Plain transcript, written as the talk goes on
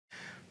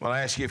Well,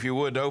 I ask you if you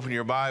would to open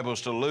your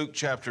Bibles to Luke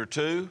chapter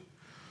 2.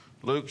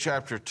 Luke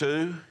chapter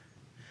 2.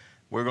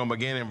 We're going to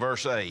begin in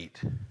verse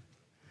 8.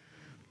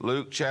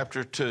 Luke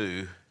chapter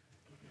 2,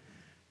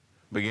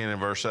 beginning in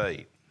verse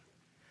 8.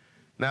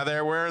 Now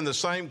there were in the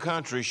same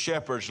country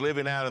shepherds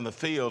living out in the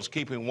fields,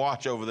 keeping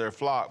watch over their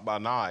flock by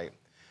night.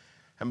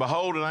 And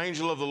behold, an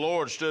angel of the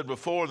Lord stood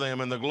before them,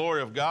 and the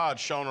glory of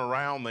God shone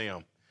around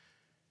them.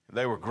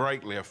 They were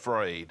greatly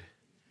afraid.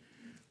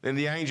 Then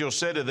the angel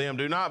said to them,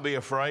 "Do not be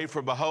afraid,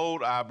 for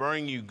behold, I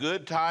bring you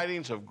good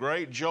tidings of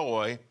great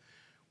joy,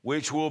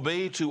 which will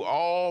be to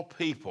all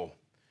people.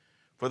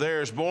 For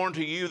there is born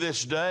to you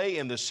this day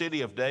in the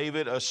city of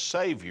David a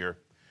Savior,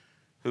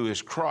 who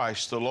is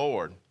Christ the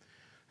Lord.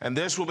 And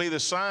this will be the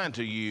sign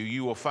to you.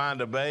 You will find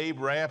a babe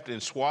wrapped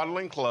in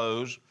swaddling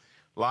clothes,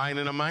 lying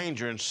in a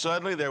manger." And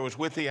suddenly there was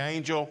with the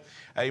angel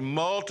a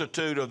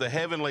multitude of the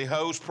heavenly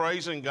host,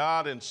 praising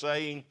God and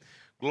saying,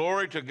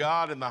 "Glory to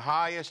God in the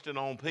highest, and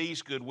on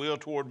peace goodwill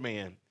toward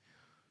men."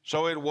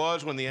 So it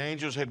was, when the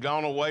angels had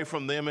gone away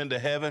from them into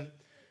heaven,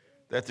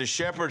 that the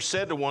shepherds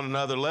said to one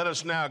another, "Let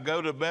us now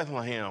go to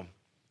Bethlehem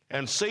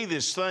and see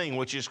this thing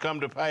which is come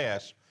to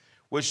pass,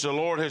 which the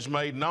Lord has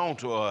made known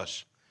to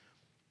us."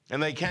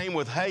 And they came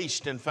with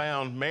haste and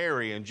found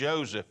Mary and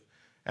Joseph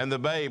and the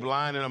babe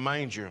lying in a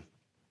manger.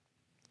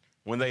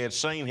 When they had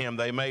seen him,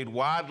 they made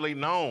widely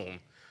known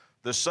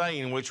the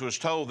saying which was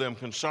told them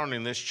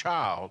concerning this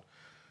child.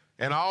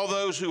 And all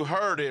those who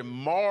heard it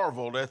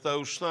marveled at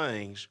those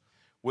things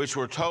which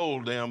were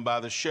told them by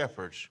the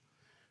shepherds.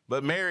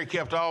 But Mary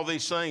kept all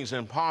these things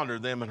and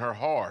pondered them in her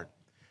heart.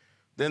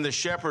 Then the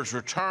shepherds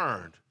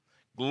returned,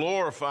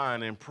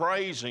 glorifying and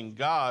praising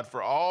God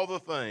for all the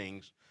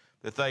things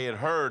that they had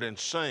heard and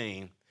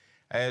seen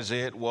as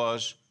it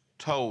was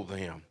told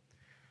them.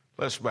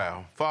 Let's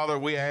bow. Father,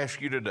 we ask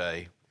you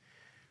today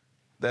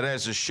that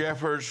as the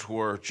shepherds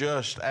were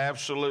just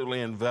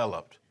absolutely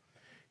enveloped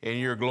in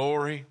your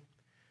glory,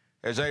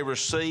 as they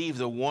received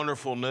the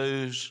wonderful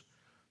news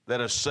that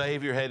a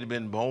Savior had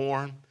been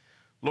born,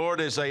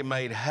 Lord, as they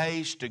made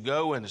haste to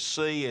go and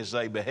see, as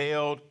they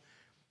beheld,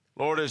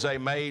 Lord, as they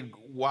made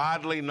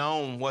widely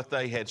known what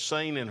they had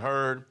seen and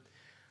heard,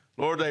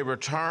 Lord, they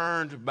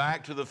returned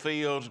back to the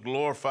fields,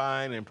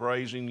 glorifying and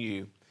praising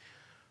you.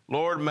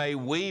 Lord, may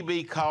we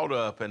be caught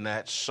up in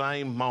that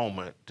same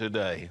moment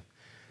today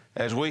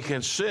as we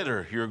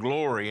consider your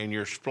glory and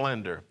your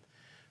splendor.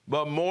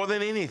 But more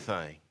than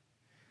anything,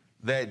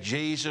 that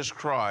Jesus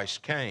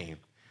Christ came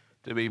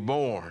to be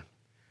born,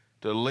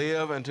 to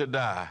live and to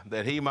die,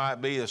 that he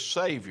might be the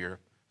Savior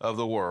of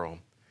the world.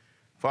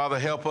 Father,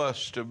 help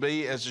us to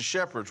be as the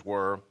shepherds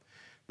were,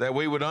 that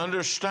we would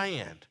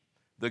understand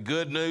the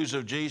good news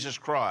of Jesus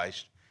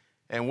Christ,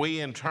 and we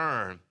in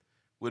turn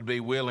would be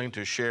willing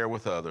to share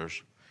with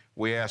others.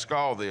 We ask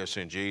all this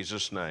in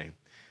Jesus' name.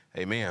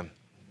 Amen.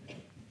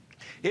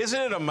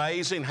 Isn't it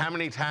amazing how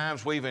many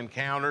times we've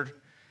encountered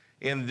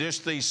in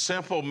just these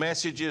simple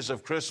messages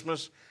of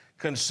Christmas,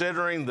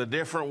 considering the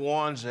different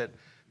ones that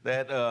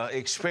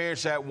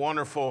experience that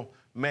wonderful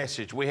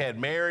message? We had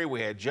Mary, we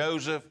had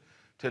Joseph.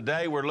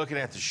 Today we're looking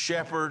at the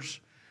shepherds.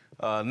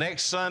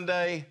 Next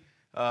Sunday,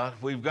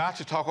 we've got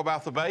to talk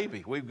about the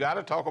baby. We've got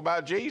to talk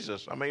about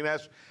Jesus. I mean,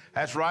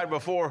 that's right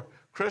before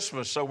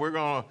Christmas. So we're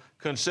going to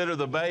consider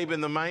the babe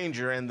in the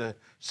manger and the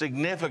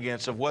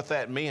significance of what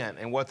that meant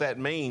and what that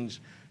means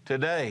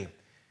today.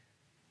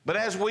 But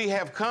as we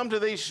have come to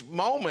these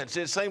moments,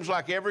 it seems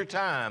like every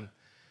time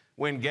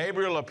when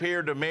Gabriel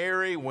appeared to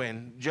Mary,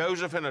 when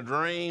Joseph in a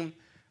dream,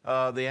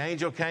 the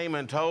angel came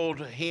and told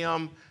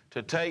him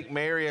to take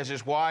Mary as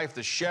his wife,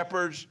 the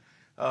shepherds,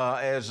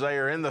 as they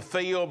are in the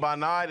field by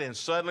night, and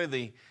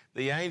suddenly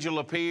the angel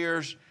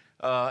appears,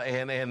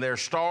 and they're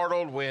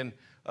startled when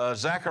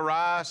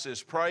Zacharias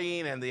is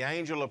praying, and the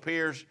angel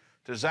appears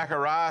to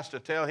Zacharias to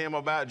tell him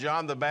about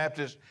John the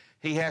Baptist.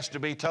 He has to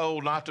be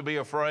told not to be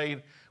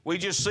afraid. We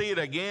just see it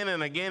again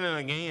and again and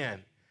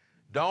again.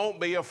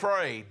 Don't be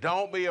afraid.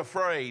 Don't be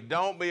afraid.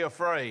 Don't be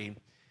afraid.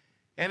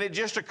 And it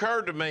just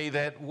occurred to me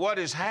that what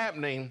is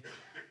happening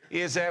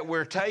is that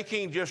we're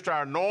taking just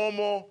our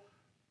normal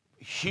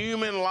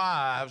human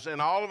lives,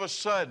 and all of a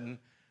sudden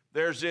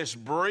there's this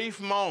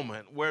brief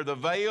moment where the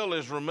veil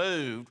is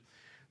removed.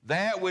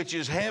 That which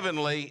is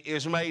heavenly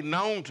is made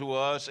known to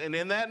us, and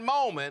in that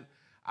moment,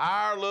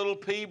 our little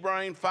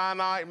pea-brained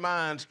finite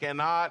minds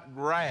cannot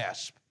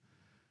grasp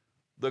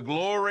the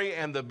glory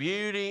and the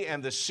beauty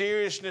and the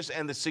seriousness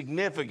and the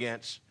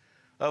significance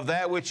of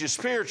that which is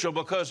spiritual,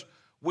 because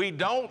we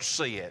don't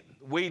see it.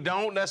 We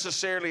don't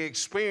necessarily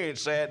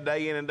experience that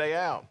day in and day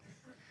out.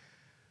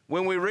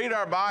 When we read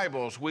our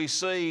Bibles, we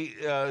see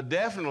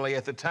definitely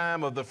at the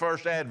time of the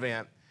first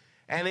Advent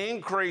an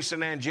increase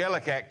in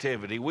angelic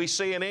activity. We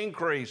see an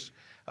increase,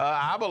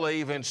 I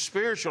believe, in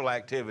spiritual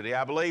activity.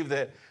 I believe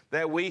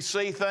that we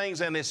see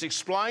things, and it's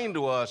explained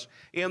to us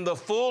in the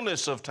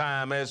fullness of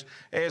time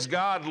as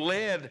God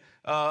led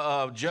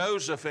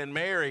Joseph and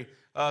Mary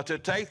to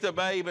take the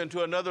babe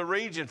into another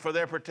region for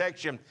their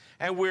protection.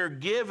 And we're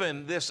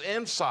given this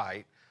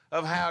insight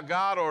of how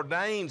God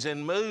ordains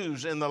and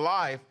moves in the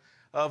life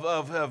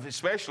of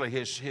especially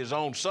his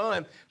own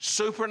son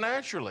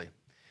supernaturally.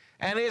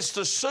 And it's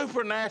the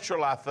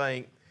supernatural, I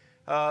think,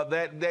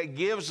 that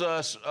gives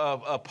us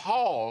a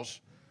pause,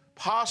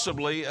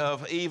 possibly,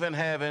 of even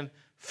having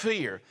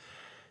fear.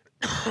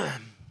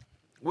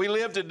 We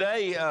live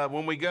today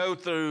when we go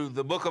through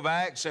the book of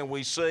Acts and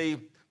we see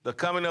the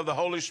coming of the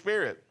Holy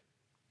Spirit.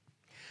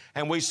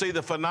 And we see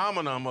the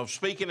phenomenon of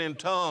speaking in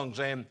tongues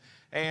and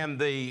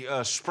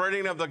the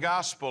spreading of the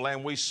gospel.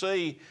 And we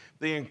see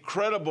the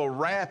incredible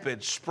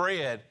rapid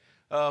spread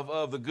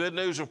of the good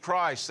news of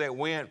Christ that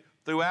went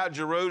throughout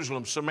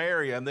Jerusalem,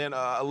 Samaria, and then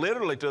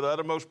literally to the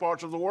uttermost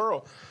parts of the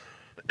world,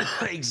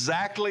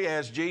 exactly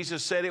as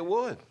Jesus said it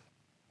would.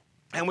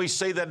 And we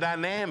see the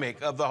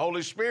dynamic of the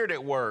Holy Spirit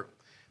at work.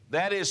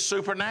 That is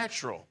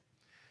supernatural.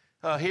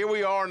 Here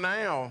we are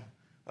now,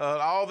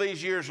 all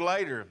these years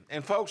later.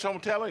 And folks, I'm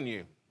telling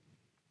you,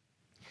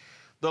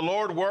 the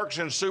Lord works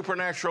in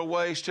supernatural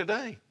ways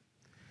today.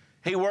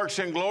 He works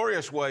in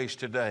glorious ways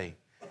today.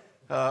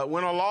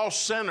 When a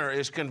lost sinner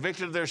is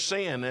convicted of their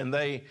sin and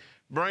they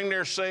bring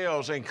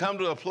themselves and come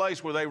to a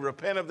place where they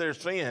repent of their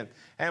sin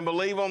and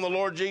believe on the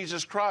Lord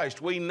Jesus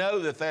Christ, we know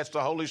that that's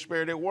the Holy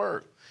Spirit at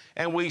work.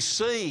 And we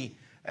see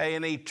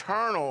an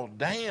eternal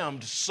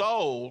damned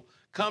soul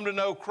come to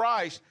know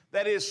Christ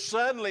that is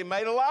suddenly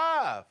made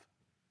alive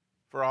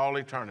for all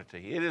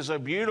eternity. It is a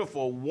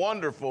beautiful,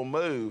 wonderful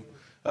move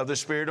of the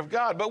Spirit of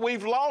God. But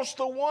we've lost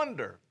the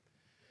wonder.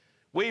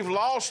 We've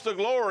lost the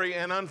glory,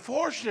 and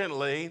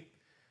unfortunately,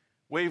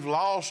 we've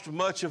lost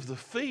much of the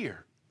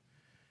fear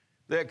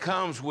that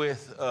comes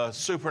with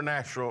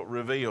supernatural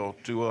reveal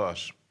to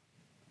us.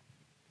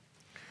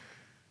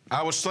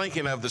 I was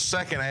thinking of the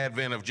second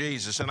advent of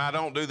Jesus, and I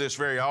don't do this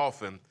very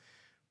often,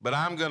 but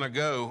I'm going to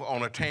go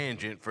on a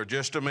tangent for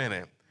just a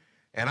minute,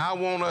 and I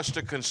want us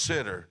to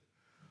consider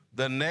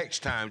the next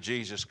time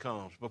Jesus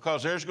comes,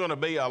 because there's going to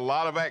be a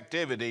lot of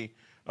activity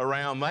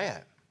around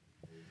that.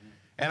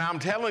 And I'm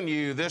telling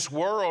you, this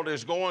world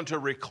is going to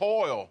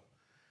recoil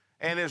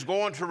and is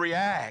going to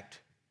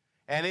react,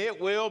 and it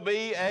will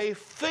be a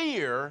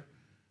fear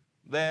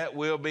that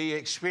will be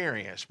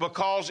experienced,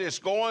 because it's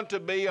going to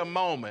be a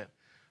moment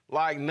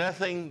like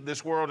nothing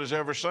this world has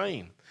ever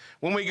seen.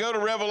 When we go to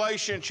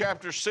Revelation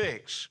chapter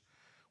 6,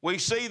 we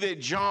see that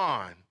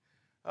John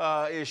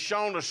is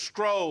shown a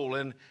scroll,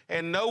 and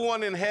no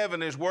one in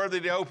heaven is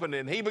worthy to open it.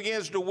 And he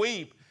begins to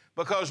weep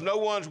because no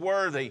one's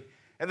worthy.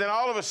 And then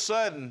all of a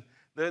sudden,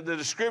 the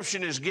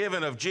description is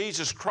given of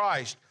Jesus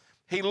Christ.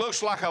 He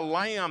looks like a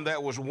lamb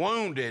that was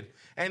wounded,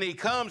 and he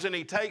comes and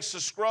he takes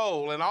the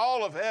scroll, and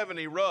all of heaven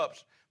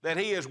erupts that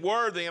he is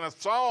worthy, and a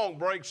song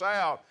breaks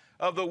out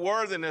of the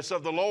worthiness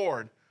of the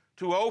Lord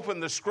to open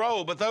the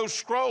scroll. But those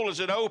scrolls, as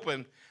it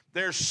open,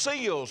 there's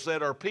seals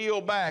that are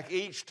peeled back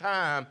each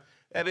time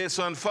that it's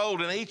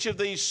unfolded. And each of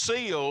these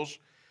seals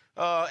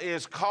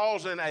is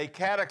causing a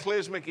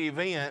cataclysmic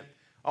event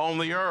on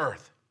the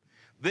earth.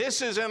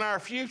 This is in our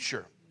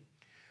future.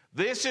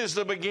 This is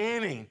the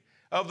beginning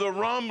of the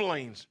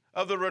rumblings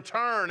of the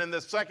return and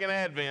the second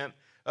advent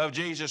of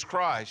Jesus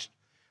Christ.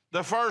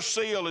 The first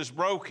seal is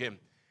broken,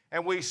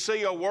 and we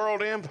see a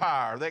world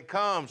empire that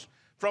comes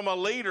from a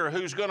leader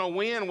who's going to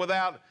win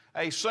without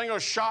a single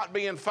shot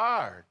being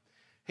fired.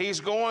 He's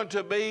going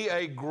to be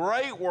a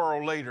great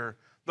world leader.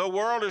 The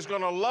world is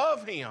going to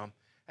love him,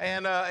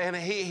 and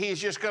he's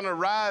just going to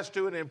rise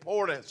to an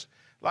importance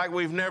like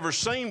we've never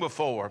seen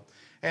before.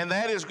 And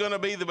that is going to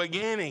be the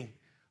beginning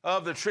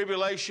of the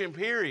tribulation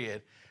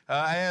period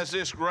as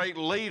this great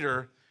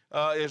leader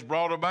is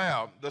brought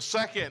about. The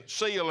second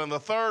seal and the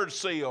third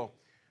seal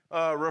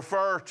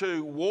refer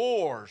to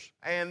wars,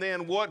 and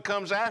then what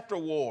comes after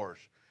wars.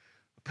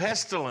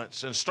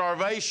 Pestilence and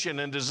starvation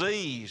and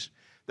disease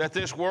that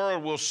this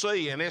world will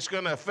see, and it's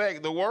going to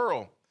affect the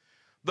world.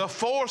 The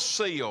fourth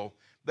seal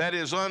that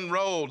is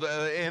unrolled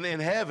in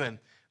heaven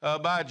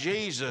by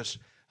Jesus,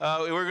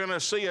 we're going to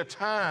see a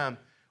time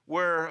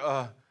where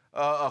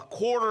a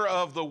quarter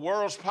of the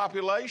world's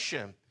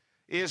population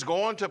is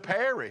going to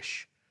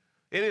perish.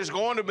 It is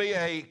going to be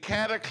a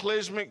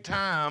cataclysmic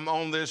time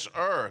on this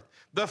earth.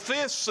 The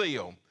fifth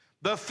seal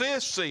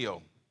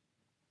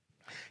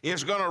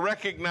is going to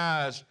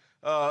recognize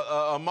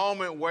a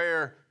moment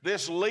where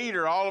this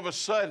leader all of a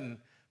sudden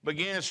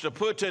begins to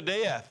put to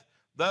death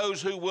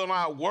those who will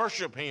not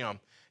worship him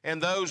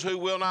and those who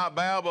will not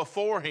bow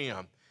before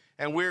him.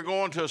 And we're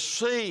going to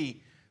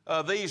see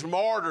these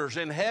martyrs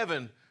in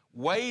heaven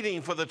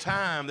waiting for the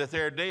time that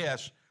their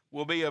deaths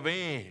will be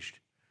avenged.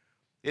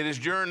 It is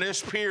during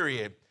this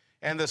period.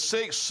 And the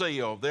sixth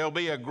seal, there'll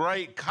be a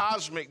great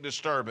cosmic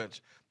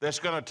disturbance that's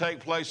going to take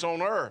place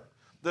on earth.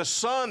 The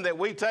sun that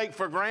we take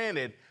for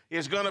granted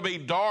is going to be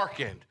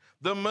darkened.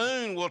 The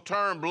moon will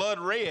turn blood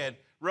red,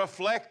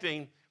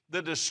 reflecting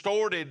the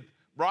distorted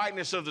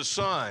brightness of the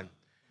sun.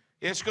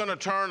 It's going to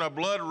turn a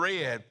blood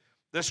red.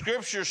 The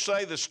scriptures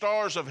say the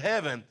stars of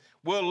heaven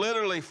will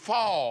literally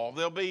fall.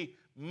 They'll be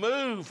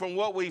moved from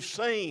what we've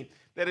seen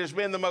that has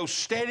been the most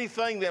steady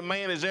thing that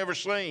man has ever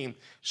seen.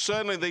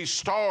 Suddenly these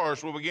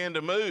stars will begin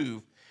to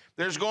move.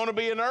 There's going to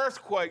be an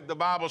earthquake, the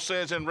Bible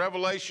says in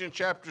Revelation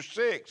chapter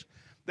 6.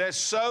 that's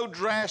so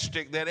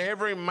drastic that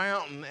every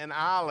mountain and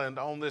island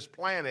on this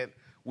planet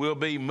will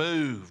be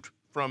moved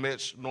from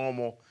its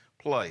normal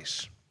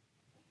place.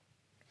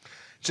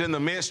 It's in the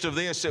midst of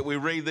this that we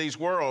read these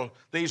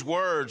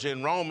words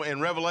in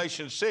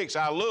Revelation 6.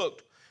 I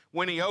looked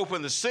when he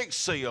opened the sixth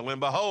seal, and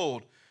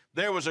behold,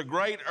 there was a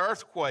great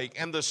earthquake,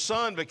 and the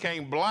sun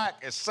became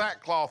black as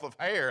sackcloth of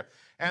hair,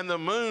 and the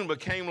moon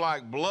became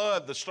like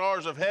blood. The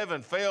stars of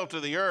heaven fell to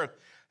the earth,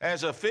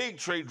 as a fig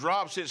tree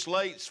drops its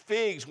late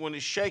figs when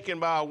it's shaken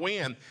by a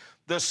wind.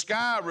 The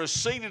sky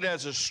receded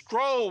as a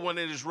scroll when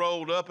it is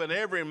rolled up, and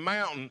every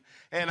mountain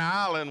and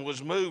island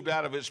was moved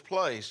out of its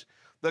place.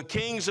 The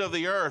kings of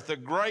the earth, the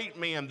great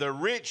men, the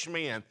rich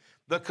men,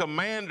 the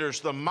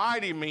commanders, the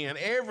mighty men,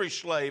 every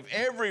slave,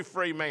 every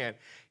free man,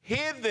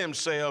 hid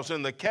themselves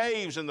in the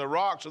caves and the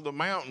rocks of the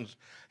mountains,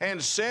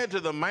 and said to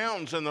the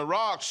mountains and the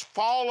rocks,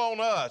 fall on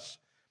us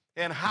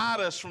and hide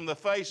us from the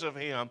face of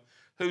him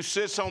who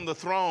sits on the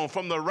throne,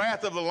 from the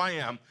wrath of the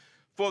Lamb.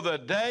 For the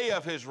day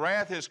of his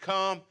wrath has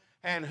come,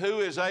 and who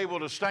is able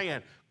to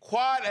stand?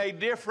 Quite a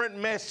different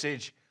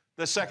message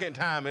the second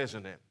time,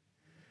 isn't it?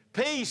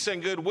 Peace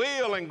and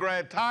goodwill and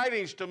glad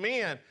tidings to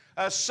men.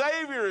 A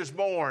Savior is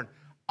born.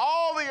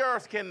 All the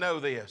earth can know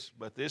this,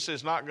 but this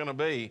is not going to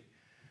be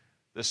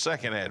the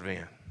second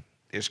advent.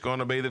 It's going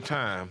to be the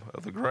time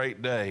of the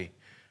great day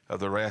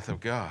of the wrath of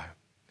God.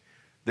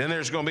 Then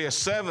there's going to be a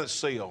seventh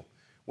seal.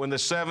 When the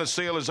seventh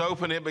seal is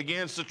open, it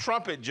begins the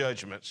trumpet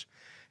judgments.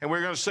 And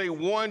we're going to see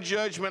one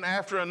judgment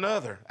after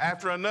another,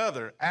 after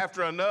another,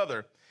 after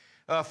another.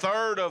 A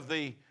third of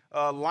the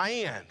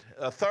land,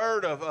 a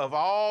third of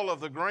all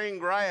of the green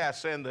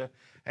grass and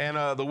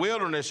the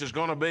wilderness is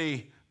going to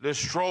be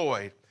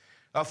destroyed.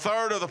 A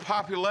third of the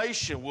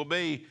population will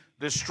be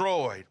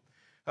destroyed.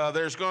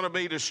 There's going to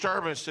be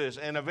disturbances,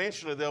 and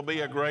eventually there'll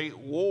be a great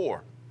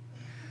war.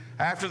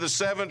 After the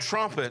seven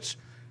trumpets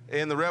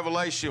in the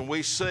Revelation,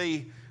 we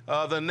see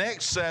the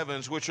next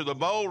sevens, which are the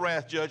bowl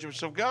wrath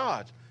judgments of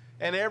God.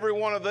 And every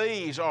one of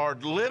these are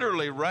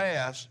literally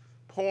wraths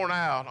poured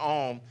out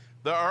on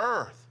the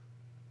earth.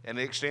 And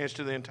it extends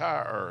to the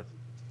entire earth.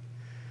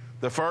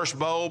 The first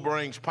bowl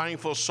brings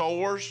painful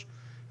sores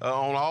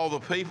on all the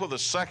people. The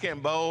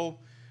second bowl,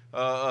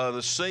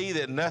 the sea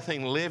that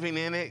nothing living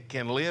in it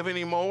can live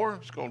anymore.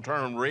 It's going to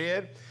turn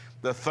red.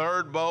 The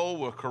third bowl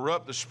will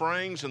corrupt the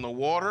springs and the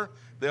water.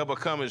 They'll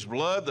become as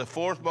blood. The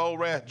fourth bowl,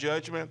 wrath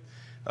judgment,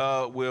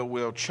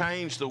 will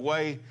change the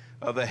way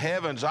the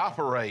heavens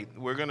operate.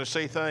 We're going to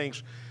see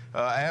things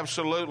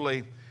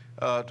absolutely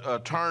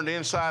turned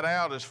inside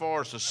out as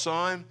far as the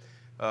sun.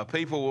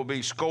 People will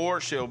be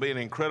scorched. There will be an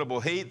incredible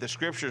heat. The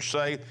scriptures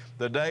say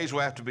the days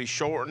will have to be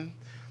shortened.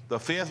 The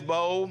fifth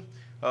bowl,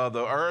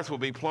 the earth will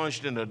be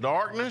plunged into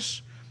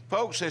darkness.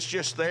 Folks, it's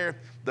just there.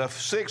 The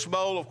sixth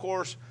bowl, of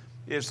course,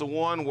 is the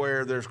one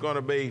where there's going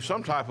to be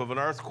some type of an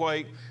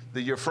earthquake.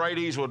 The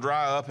Euphrates will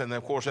dry up, and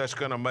of course that's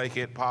going to make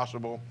it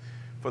possible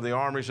for the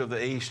armies of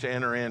the east to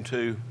enter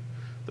into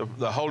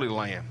the Holy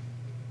Land.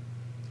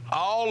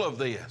 All of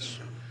this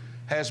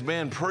has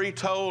been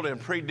pre-told and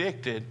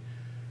predicted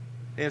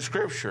in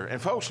Scripture.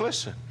 And folks,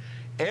 listen,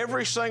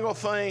 every single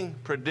thing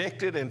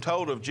predicted and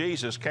told of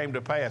Jesus came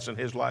to pass in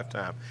his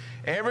lifetime.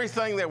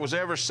 Everything that was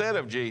ever said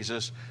of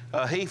Jesus,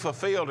 he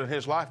fulfilled in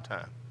his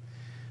lifetime.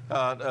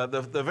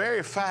 The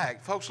very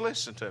fact, folks,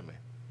 listen to me.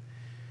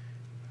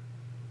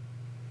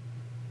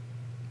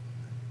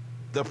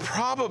 The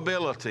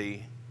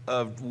probability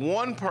of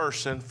one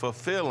person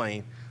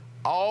fulfilling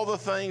all the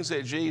things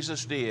that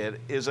Jesus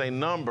did is a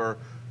number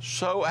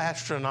so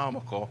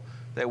astronomical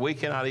that we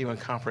cannot even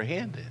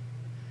comprehend it.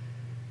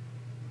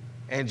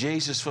 And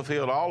Jesus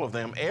fulfilled all of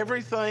them.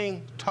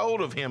 Everything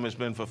told of him has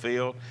been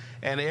fulfilled,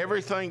 and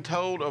everything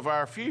told of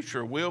our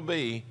future will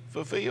be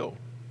fulfilled.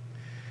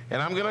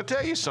 And I'm going to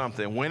tell you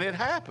something. When it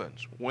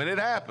happens,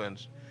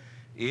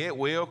 it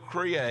will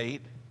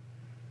create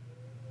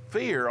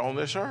fear on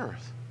this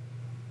earth.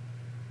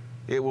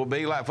 It will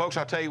be like, folks,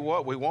 I'll tell you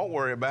what, we won't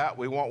worry about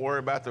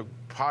the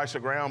price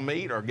of ground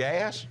meat or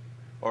gas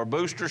or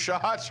booster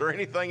shots or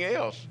anything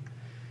else.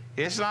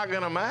 It's not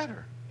going to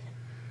matter.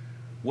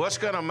 What's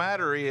going to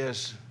matter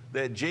is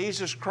that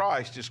Jesus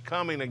Christ is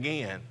coming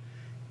again.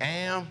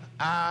 Am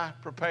I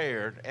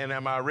prepared and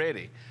am I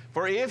ready?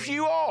 For if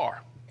you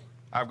are,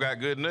 I've got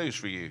good news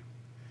for you.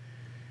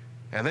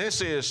 And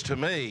this is, to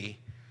me,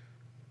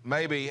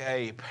 maybe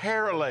a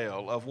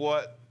parallel of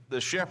what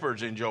the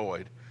shepherds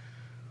enjoyed.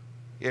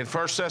 In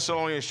 1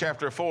 Thessalonians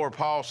chapter 4,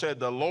 Paul said,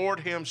 the Lord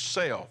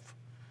himself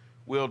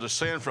will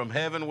descend from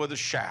heaven with a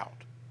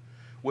shout,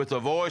 with the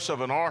voice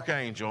of an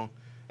archangel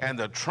and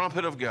the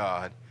trumpet of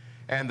God,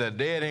 and the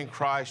dead in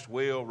Christ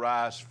will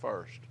rise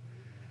first.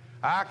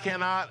 I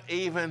cannot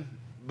even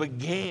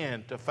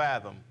begin to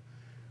fathom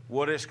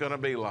what it's going to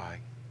be like.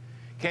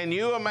 Can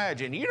you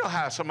imagine? You know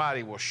how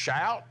somebody will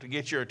shout to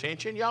get your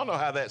attention? Y'all know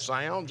how that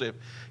sounds. If,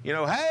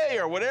 hey,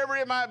 or whatever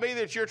it might be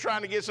that you're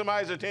trying to get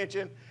somebody's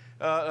attention.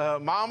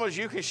 Mamas,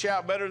 you can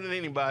shout better than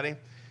anybody.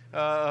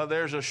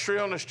 There's a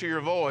shrillness to your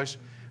voice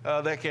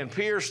that can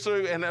pierce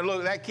through. And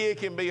look, that kid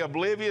can be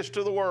oblivious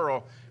to the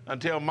world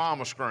until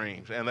mama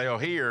screams, and they'll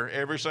hear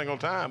every single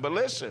time. But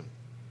listen,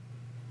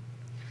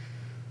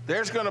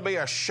 there's going to be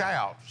a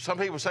shout. Some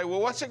people say,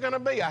 well, what's it going to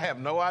be? I have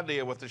no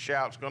idea what the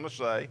shout's going to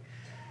say.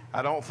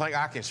 I don't think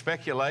I can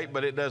speculate,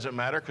 but it doesn't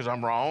matter because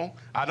I'm wrong.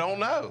 I don't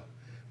know.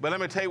 But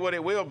let me tell you what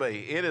it will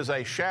be. It is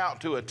a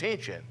shout to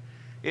attention.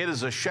 It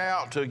is a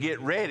shout to get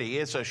ready.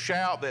 It's a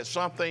shout that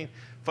something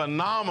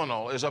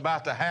phenomenal is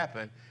about to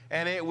happen,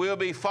 and it will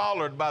be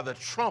followed by the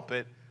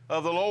trumpet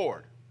of the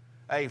Lord,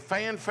 a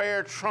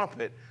fanfare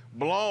trumpet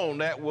blown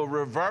that will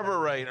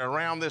reverberate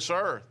around this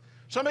earth.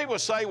 Some people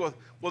say, well,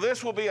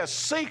 this will be a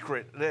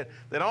secret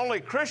that only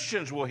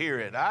Christians will hear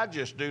it. I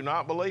just do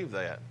not believe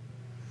that.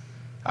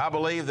 I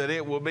believe that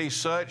it will be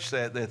such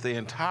that the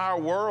entire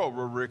world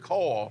will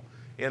recoil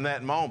in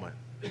that moment.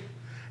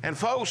 And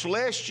folks,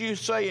 lest you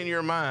say in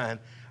your mind,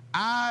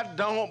 I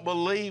don't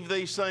believe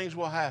these things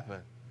will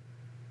happen.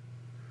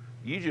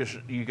 You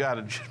got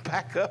to just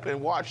back up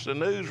and watch the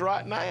news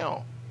right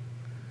now.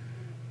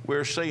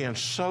 We're seeing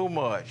so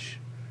much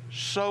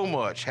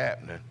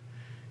happening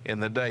in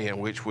the day in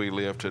which we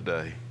live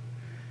today.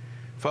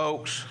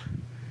 Folks,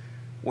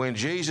 when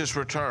Jesus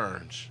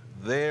returns,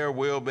 there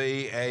will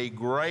be a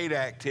great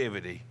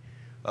activity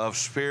of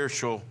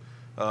spiritual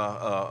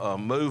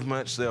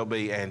movements. There'll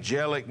be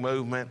angelic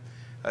movement.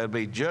 It'll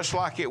be just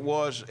like it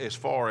was as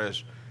far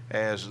as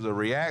the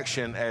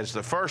reaction as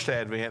the first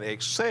advent,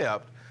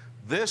 except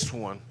this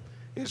one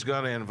is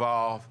going to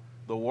involve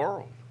the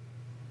world.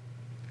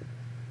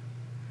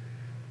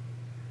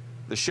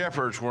 The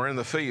shepherds were in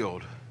the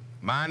field,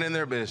 minding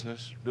their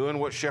business, doing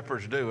what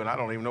shepherds do, and I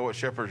don't even know what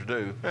shepherds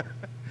do.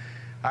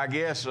 I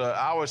guess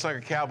I always think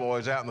of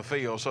cowboys out in the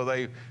field, so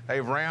they've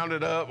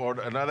rounded up, or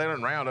no, they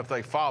don't round up,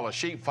 they follow,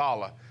 sheep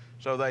follow.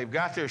 So they've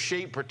got their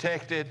sheep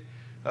protected.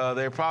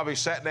 They probably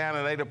sat down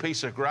and ate a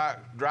piece of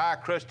dry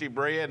crusty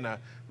bread and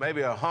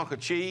maybe a hunk of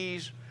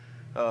cheese,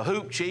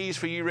 hoop cheese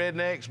for you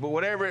rednecks, but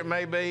whatever it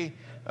may be,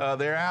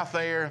 they're out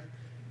there.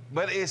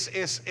 But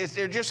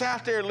they're just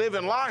out there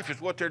living life is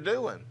what they're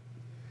doing.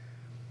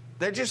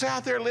 They're just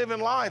out there living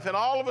life, and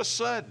all of a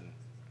sudden,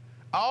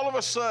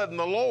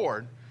 the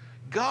Lord,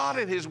 God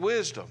in His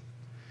wisdom,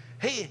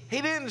 He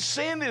didn't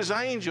send His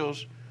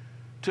angels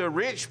to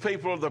rich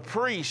people or the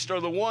priests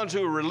or the ones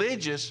who are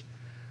religious.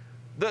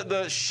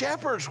 The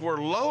shepherds were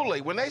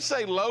lowly. When they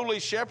say lowly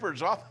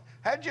shepherds,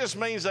 that just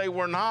means they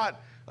were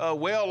not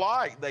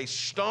well-liked. They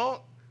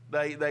stunk.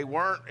 They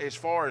weren't, as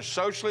far as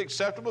socially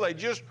acceptable, they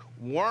just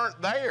weren't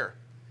there.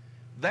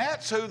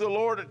 That's who the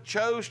Lord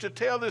chose to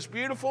tell this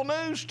beautiful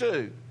news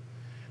to.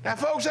 Now,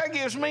 folks, that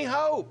gives me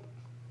hope.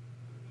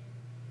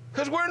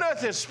 Because we're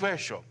nothing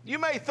special. You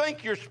may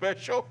think you're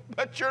special,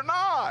 but you're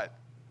not.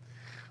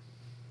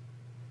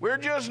 We're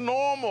just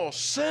normal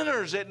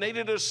sinners that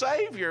needed a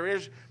Savior.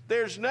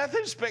 There's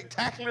nothing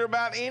spectacular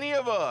about any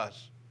of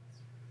us.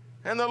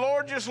 And the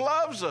Lord just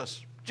loves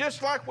us,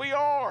 just like we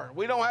are.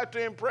 We don't have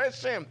to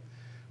impress Him.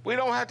 We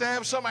don't have to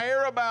have some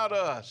air about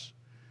us.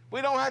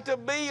 We don't have to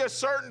be a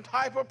certain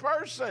type of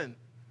person.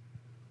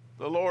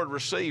 The Lord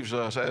receives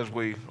us as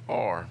we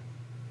are.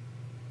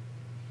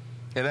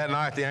 And that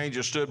night the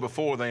angel stood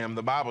before them.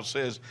 The Bible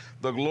says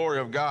the glory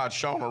of God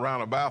shone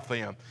around about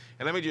them.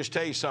 And let me just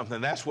tell you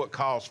something. That's what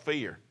caused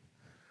fear.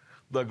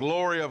 The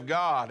glory of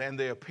God and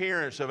the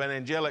appearance of an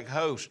angelic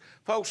host.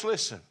 Folks,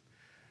 listen.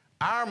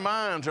 Our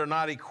minds are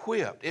not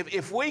equipped.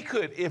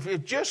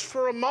 If just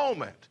for a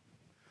moment,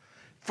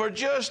 for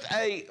just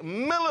a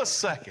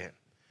millisecond,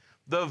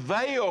 the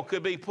veil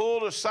could be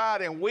pulled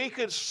aside and we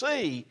could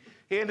see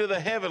into the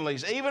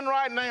heavenlies. Even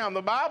right now,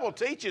 the Bible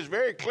teaches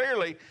very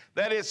clearly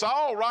that it's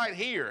all right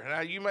here.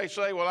 Now, you may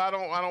say, well, I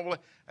don't believe.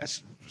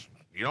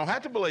 You don't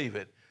have to believe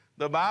it.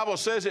 The Bible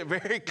says it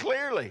very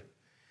clearly.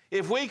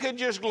 If we could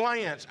just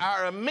glance,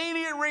 our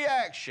immediate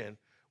reaction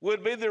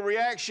would be the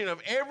reaction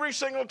of every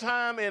single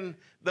time in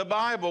the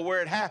Bible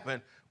where it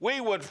happened.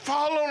 We would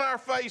fall on our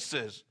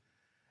faces,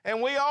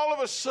 and we all of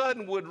a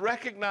sudden would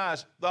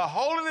recognize the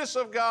holiness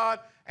of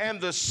God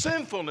and the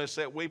sinfulness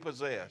that we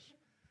possess.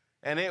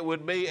 And it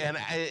would be an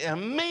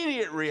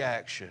immediate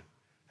reaction.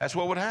 That's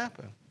what would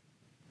happen.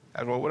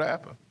 That's what would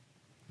happen.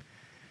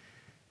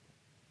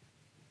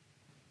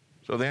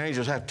 So the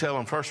angels have to tell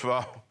them, first of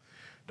all,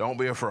 don't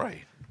be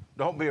afraid.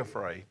 Don't be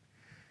afraid,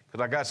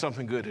 because I got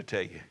something good to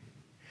tell you.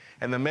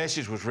 And the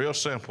message was real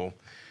simple,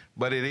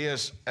 but it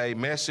is a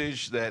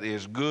message that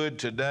is good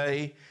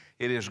today.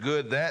 It is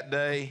good that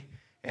day,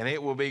 and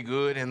it will be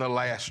good in the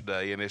last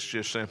day. And it's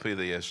just simply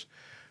this.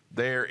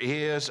 There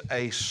is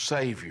a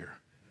Savior.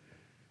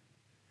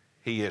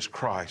 He is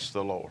Christ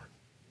the Lord.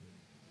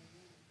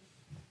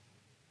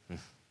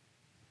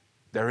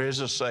 There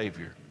is a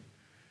Savior.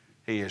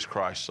 He is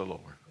Christ the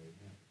Lord.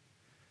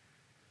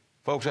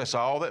 Folks, that's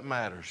all that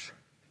matters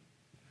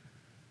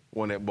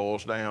when it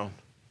boils down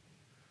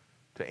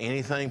to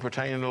anything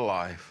pertaining to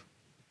life.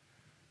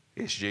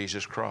 It's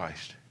Jesus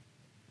Christ.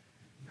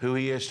 Who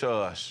He is to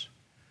us.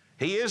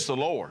 He is the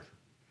Lord,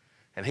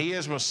 and He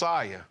is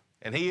Messiah,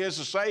 and He is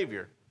the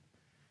Savior.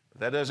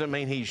 But that doesn't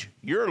mean He's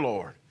your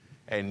Lord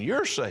and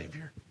your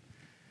Savior.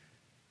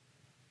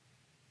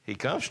 He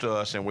comes to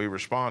us and we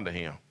respond to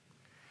him.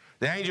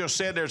 The angel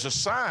said there's a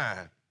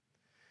sign,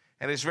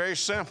 and it's very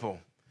simple.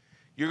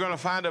 You're going to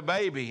find a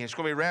baby, and it's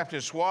going to be wrapped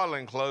in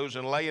swaddling clothes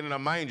and laying in a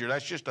manger.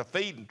 That's just a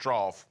feeding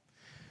trough.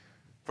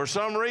 For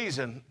some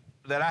reason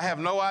that I have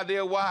no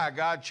idea why,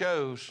 God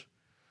chose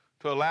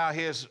to allow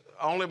his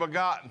only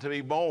begotten to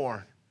be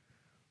born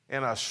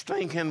in a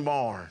stinking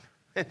barn.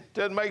 It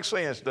doesn't make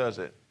sense, does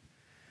it?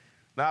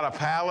 Not a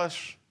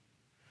palace,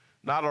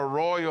 not a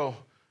royal,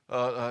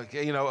 a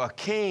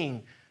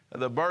king.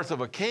 The birth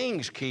of a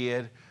king's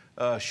kid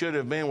should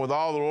have been with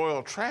all the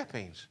royal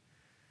trappings.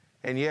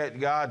 And yet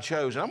God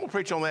chose. And I'm going to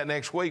preach on that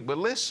next week. But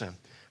listen,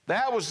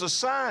 that was the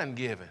sign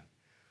given.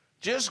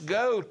 Just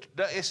go.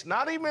 It's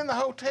not even in the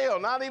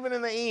hotel, not even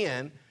in the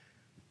inn.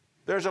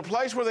 There's a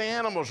place where the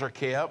animals are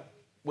kept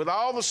with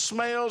all the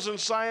smells and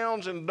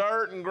sounds and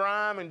dirt and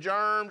grime and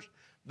germs.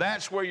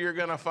 That's where you're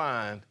going to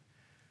find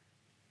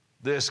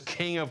this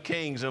King of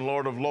Kings and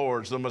Lord of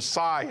Lords, the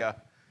Messiah,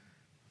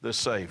 the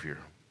Savior.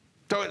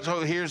 So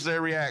here's their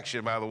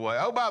reaction, by the way.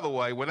 Oh, by the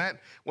way, when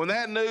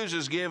that news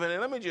is given,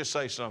 and let me just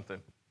say something.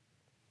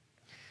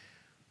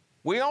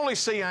 We only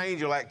see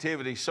angel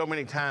activity so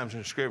many times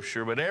in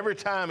Scripture, but every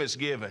time it's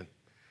given,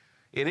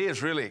 it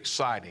is really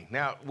exciting.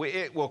 Now,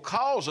 it will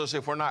cause us,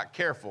 if we're not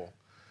careful,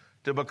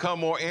 to become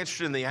more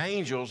interested in the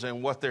angels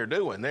and what they're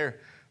doing.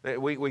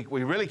 We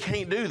really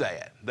can't do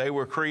that. They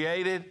were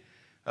created.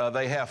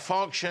 They have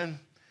function.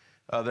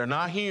 They're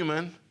not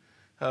human.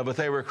 But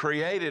they were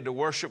created to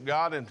worship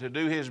God and to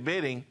do his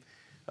bidding.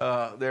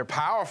 They're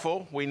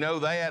powerful. We know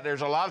that.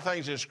 There's a lot of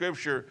things in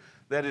Scripture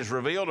that is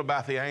revealed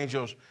about the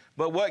angels.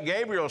 But what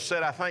Gabriel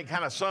said, I think,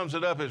 kind of sums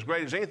it up as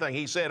great as anything.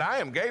 He said, I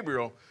am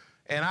Gabriel,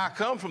 and I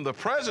come from the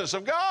presence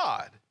of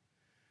God.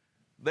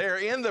 They're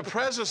in the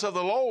presence of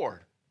the Lord.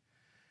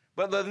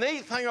 But the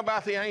neat thing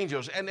about the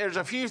angels, and there's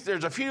a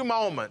few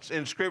moments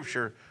in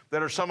Scripture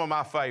that are some of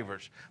my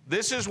favorites.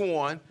 This is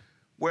one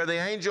where the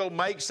angel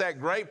makes that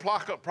great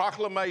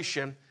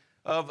proclamation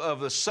of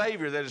the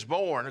Savior that is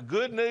born.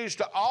 Good news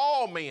to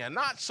all men,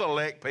 not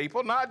select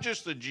people, not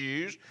just the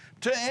Jews,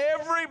 to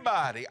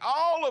everybody,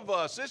 all of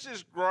us. This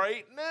is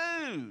great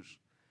news.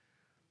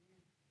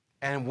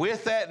 And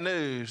with that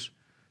news,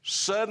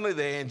 suddenly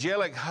the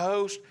angelic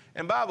host,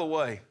 and by the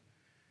way,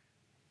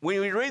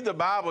 when you read the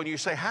Bible and you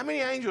say, how many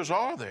angels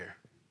are there?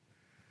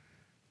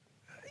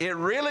 It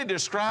really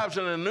describes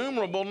an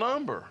innumerable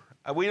number.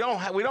 We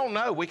don't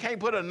know. We can't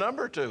put a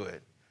number to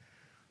it.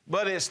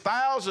 But it's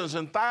thousands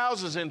and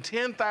thousands and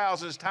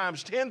 10,000s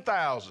times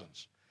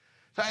 10,000s.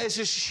 So it's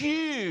this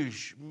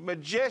huge,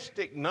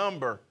 majestic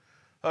number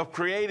of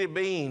created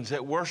beings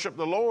that worship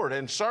the Lord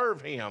and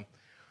serve him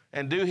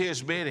and do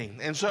his bidding.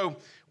 And so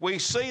we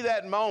see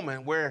that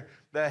moment where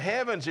the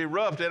heavens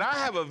erupt. And I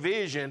have a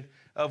vision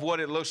of what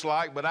it looks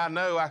like, but I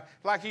know,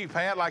 like you,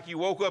 Pat, like you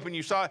woke up and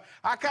you saw it,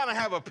 I kind of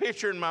have a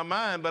picture in my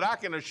mind, but I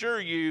can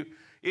assure you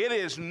it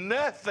is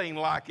nothing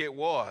like it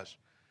was.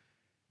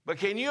 But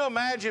can you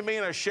imagine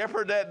being a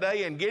shepherd that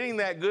day and getting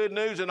that good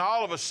news, and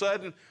all of a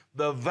sudden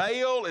the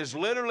veil is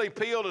literally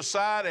peeled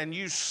aside and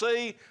you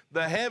see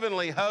the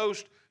heavenly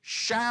host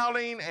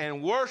shouting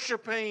and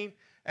worshiping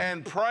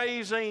and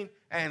praising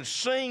and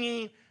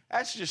singing?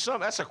 That's just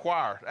something. That's a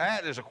choir.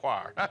 That is a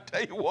choir. I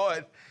tell you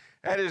what,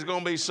 that is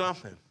going to be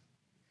something.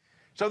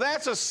 So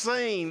that's a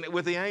scene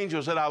with the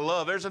angels that I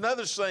love. There's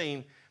another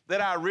scene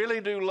that I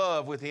really do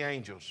love with the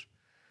angels.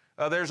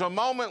 There's a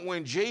moment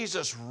when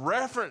Jesus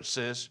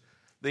references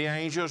the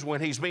angels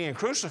when he's being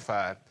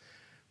crucified,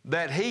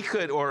 that he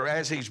could, or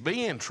as he's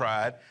being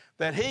tried,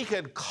 that he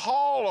could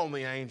call on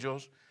the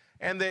angels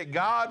and that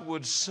God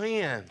would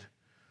send.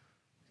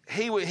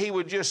 He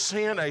would just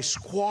send a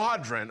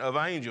squadron of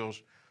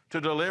angels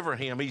to deliver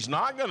him. He's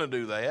not going to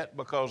do that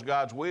because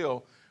God's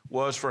will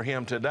was for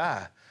him to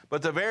die.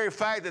 But the very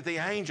fact that the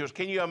angels,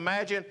 can you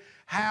imagine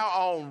how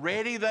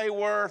already they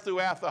were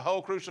throughout the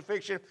whole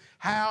crucifixion,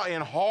 how in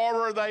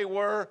horror they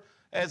were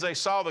as they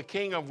saw the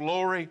King of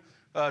Glory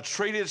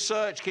treated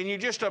such? Can you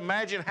just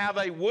imagine how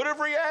they would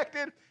have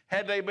reacted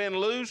had they been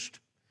loosed?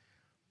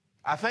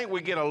 I think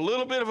we get a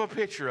little bit of a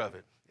picture of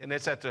it, and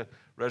it's at the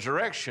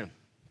resurrection.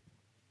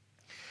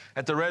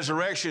 At the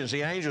resurrection,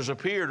 the angels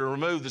appear to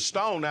remove the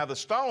stone. Now, the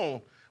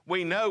stone,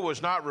 we know,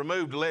 was not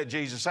removed to let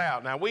Jesus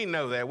out. Now, we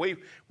know that.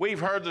 We've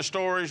heard the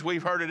stories.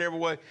 We've heard it every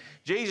way.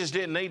 Jesus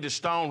didn't need the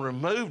stone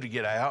removed to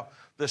get out.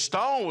 The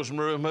stone was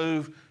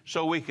removed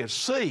so we could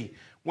see.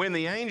 When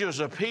the angels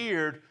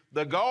appeared,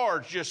 the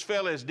guards just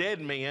fell as dead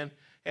men,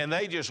 and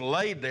they just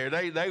laid there.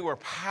 They were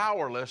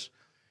powerless.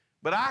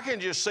 But I can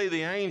just see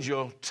the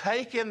angel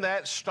taking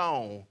that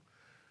stone,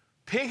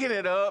 picking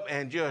it up,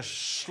 and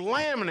just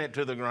slamming it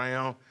to the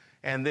ground,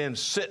 and then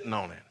sitting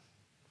on it.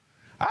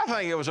 I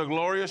think it was a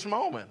glorious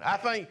moment. I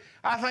think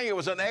it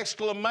was an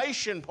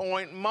exclamation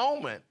point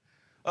moment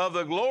of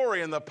the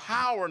glory and the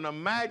power and the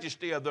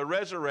majesty of the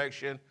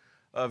resurrection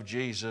of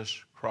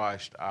Jesus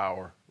Christ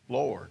our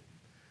Lord.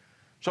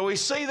 So we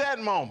see that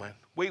moment.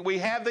 We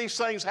have these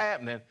things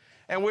happening,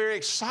 and we're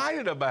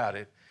excited about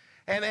it.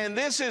 And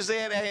this is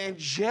that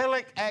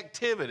angelic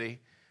activity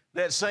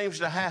that seems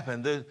to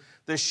happen.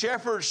 The The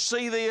shepherds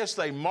see this,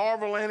 they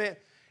marvel in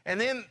it, and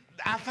then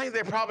I think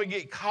they probably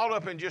get caught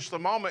up in just the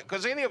moment,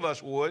 because any of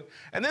us would,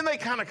 and then they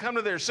kind of come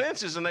to their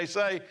senses and they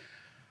say,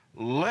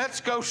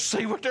 let's go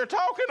see what they're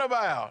talking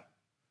about.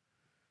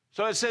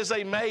 So it says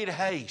they made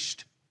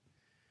haste.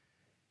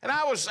 And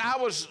I was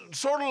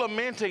sort of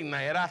lamenting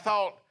that. I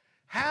thought,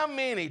 how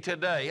many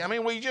today, I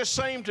mean, we just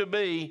seem to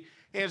be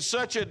in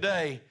such a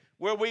day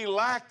where we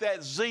lack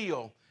that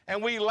zeal,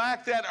 and we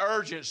lack that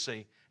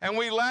urgency, and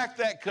we lack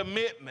that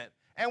commitment,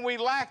 and we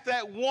lack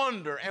that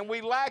wonder, and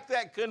we lack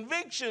that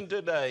conviction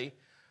today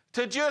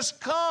to just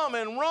come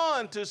and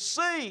run to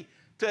see,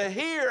 to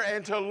hear,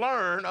 and to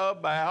learn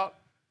about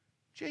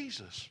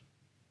Jesus.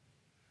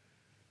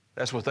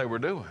 That's what they were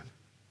doing.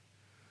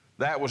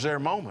 That was their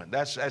moment.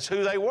 That's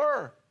who they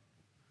were.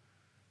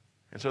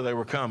 And so they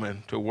were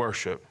coming to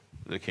worship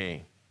the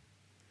King.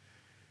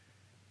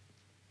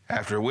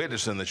 After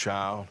witnessing the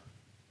child,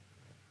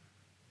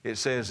 it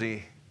says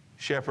the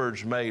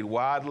shepherds made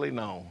widely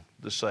known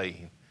the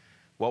saying.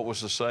 What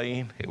was the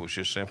saying? It was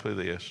just simply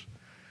this,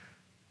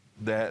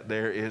 that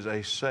there is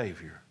a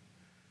Savior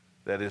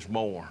that is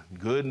born.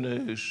 Good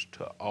news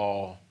to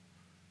all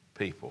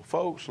people.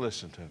 Folks,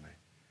 listen to me.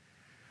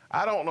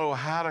 I don't know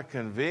how to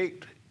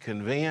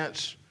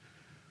convince,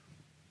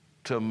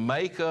 to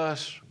make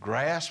us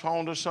grasp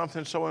onto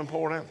something so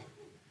important.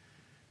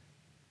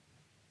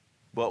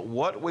 But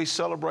what we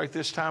celebrate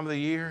this time of the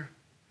year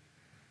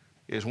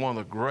is one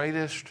of the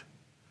greatest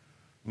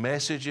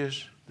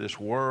messages this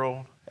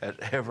world has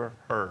ever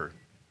heard.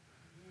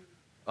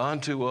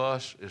 Unto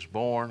us is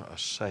born a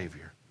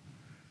Savior.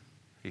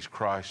 He's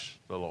Christ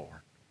the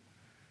Lord.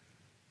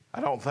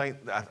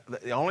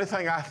 The only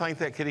thing I think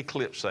that could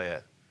eclipse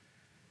that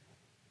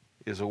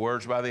is the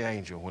words by the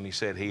angel when he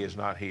said, He is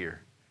not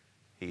here,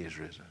 He is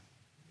risen.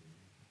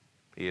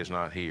 He is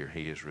not here,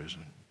 He is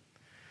risen.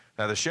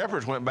 Now the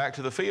shepherds went back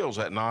to the fields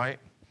that night,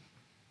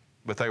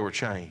 but they were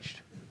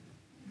changed.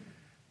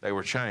 They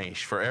were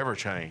changed, forever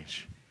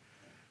changed.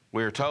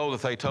 We are told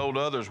that they told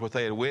others what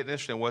they had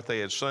witnessed and what they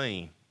had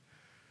seen.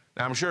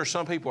 Now I'm sure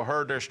some people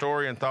heard their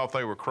story and thought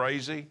they were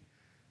crazy,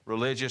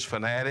 religious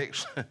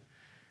fanatics,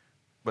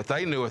 but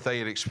they knew what they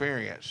had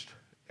experienced,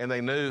 and they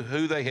knew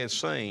who they had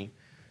seen,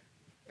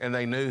 and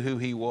they knew who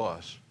He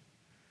was.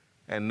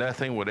 And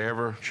nothing would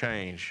ever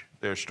change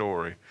their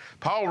story.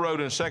 Paul wrote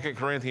in 2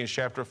 Corinthians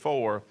chapter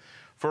 4,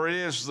 for it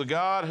is the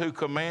God who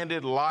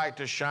commanded light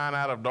to shine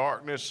out of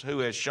darkness, who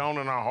has shone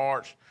in our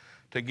hearts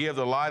to give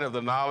the light of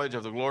the knowledge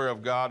of the glory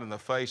of God in the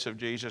face of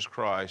Jesus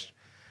Christ.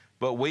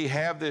 But we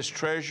have this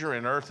treasure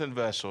in earthen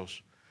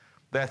vessels,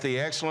 that the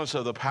excellence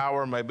of the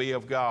power may be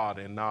of God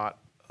and not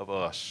of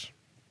us.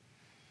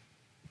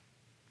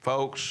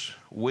 Folks,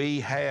 we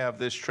have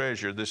this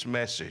treasure, this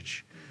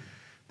message,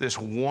 this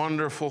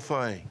wonderful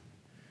thing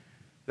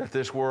that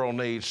this world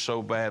needs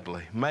so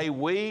badly. May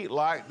we,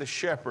 like the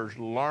shepherds,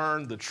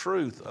 learn the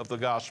truth of the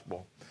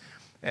gospel,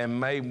 and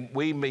may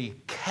we be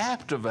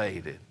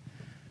captivated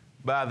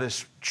by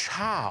this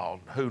child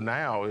who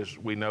now is,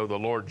 we know, the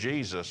Lord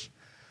Jesus,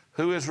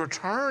 who is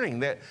returning,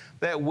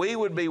 that we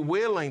would be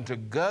willing to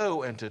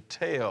go and to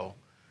tell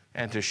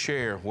and to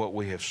share what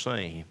we have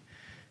seen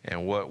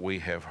and what we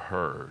have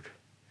heard.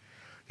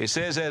 It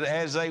says that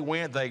as they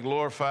went, they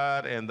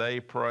glorified and they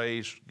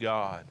praised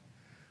God.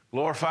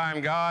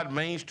 Glorifying God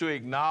means to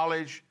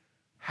acknowledge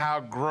how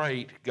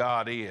great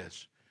God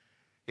is.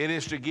 It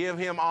is to give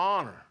Him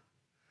honor.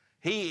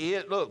 He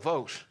is, look,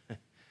 folks,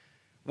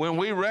 when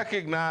we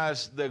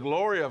recognize the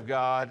glory of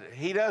God,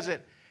 He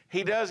doesn't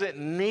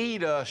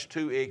need us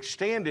to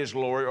extend His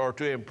glory or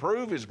to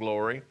improve His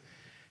glory.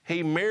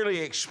 He merely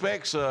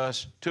expects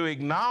us to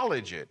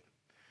acknowledge it,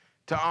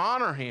 to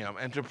honor Him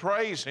and to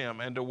praise Him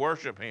and to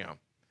worship Him,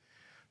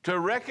 to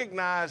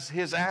recognize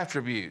His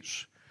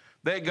attributes,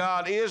 that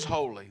God is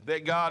holy,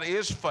 that God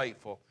is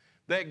faithful,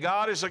 that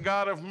God is a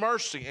God of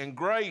mercy and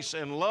grace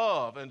and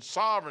love and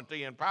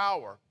sovereignty and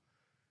power.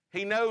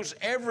 He knows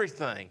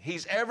everything.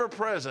 He's ever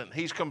present.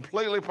 He's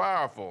completely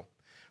powerful.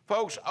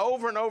 Folks,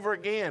 over and over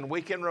again,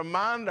 we can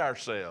remind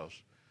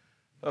ourselves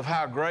of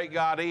how great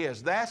God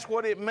is. That's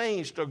what it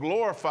means to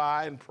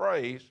glorify and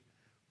praise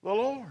the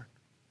Lord.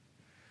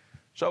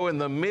 So in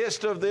the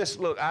midst of this,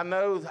 look, I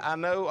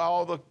know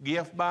all the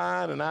gift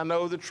buying, and I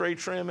know the tree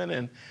trimming,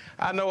 and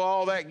I know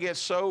all that gets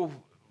so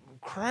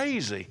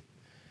crazy.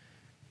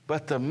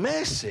 But the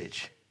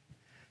message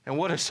and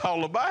what it's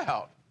all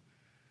about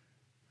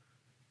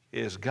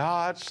is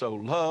God so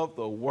loved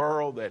the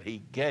world that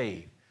He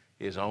gave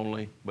His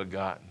only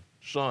begotten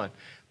Son,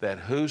 that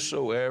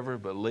whosoever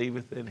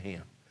believeth in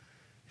Him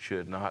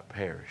should not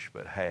perish,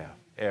 but have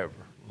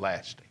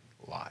everlasting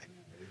life.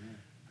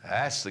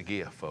 That's the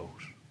gift,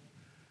 folks.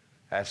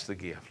 That's the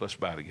gift. Let's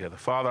bow together.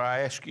 Father, I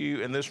ask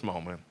You in this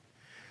moment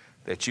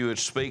that You would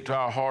speak to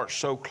our hearts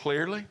so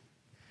clearly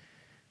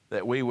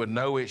that we would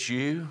know it's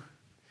You.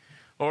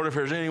 Lord, if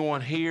there's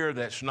anyone here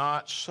that's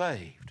not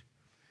saved,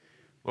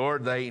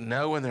 Lord, they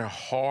know in their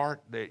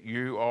heart that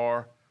You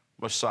are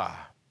Messiah.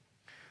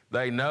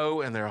 They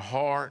know in their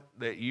heart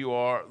that You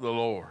are the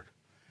Lord.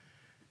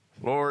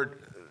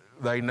 Lord,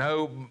 they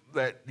know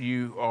that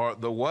you are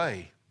the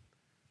way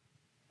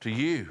to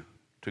you,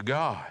 to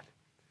God.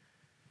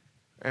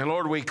 And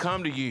Lord, we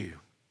come to you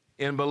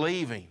in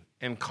believing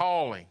and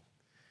calling.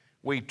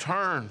 We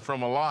turn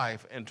from a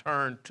life and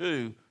turn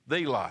to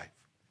the life.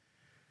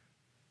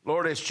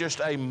 Lord, it's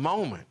just a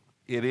moment.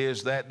 It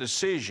is that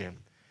decision.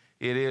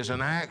 It is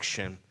an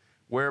action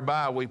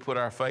whereby we put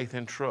our faith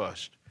and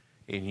trust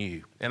in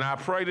you. And I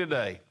pray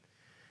today,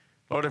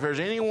 Lord, if there's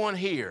anyone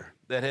here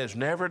that has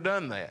never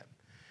done that,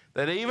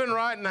 that even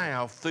right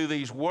now, through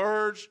these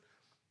words,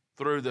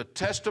 through the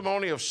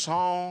testimony of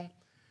song,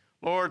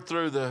 Lord,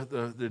 through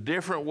the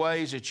different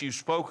ways that you've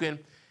spoken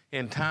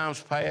in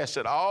times past,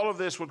 that all of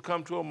this would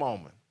come to a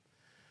moment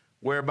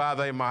whereby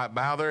they might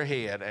bow their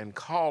head and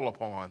call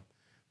upon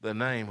the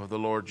name of the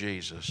Lord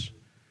Jesus.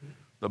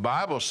 The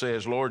Bible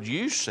says, Lord,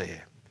 you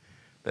said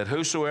that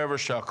whosoever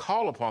shall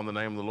call upon the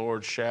name of the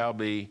Lord shall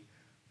be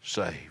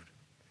saved.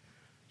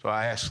 So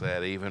I ask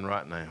that even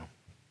right now.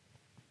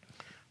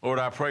 Lord,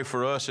 I pray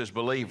for us as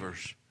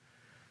believers.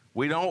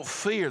 We don't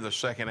fear the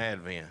second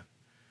advent.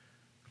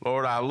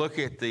 Lord, I look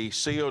at the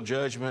seal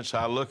judgments,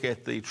 I look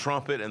at the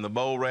trumpet and the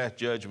bowl wrath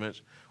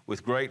judgments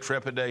with great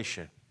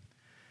trepidation.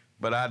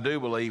 But I do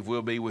believe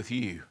we'll be with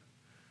you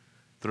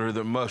through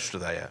the most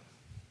of that.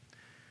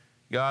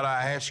 God,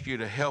 I ask you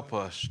to help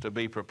us to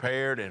be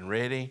prepared and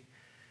ready,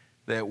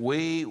 that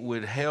we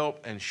would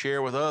help and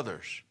share with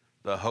others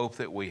the hope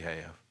that we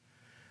have.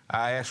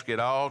 I ask it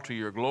all to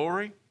your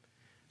glory.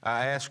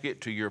 I ask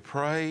it to your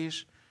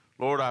praise.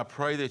 Lord, I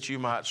pray that you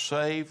might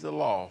save the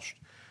lost,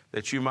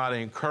 that you might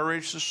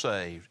encourage the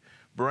saved,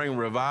 bring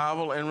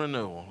revival and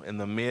renewal in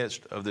the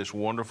midst of this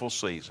wonderful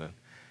season.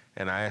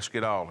 And I ask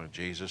it all in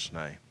Jesus'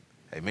 name.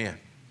 Amen.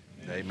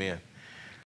 Amen. Amen.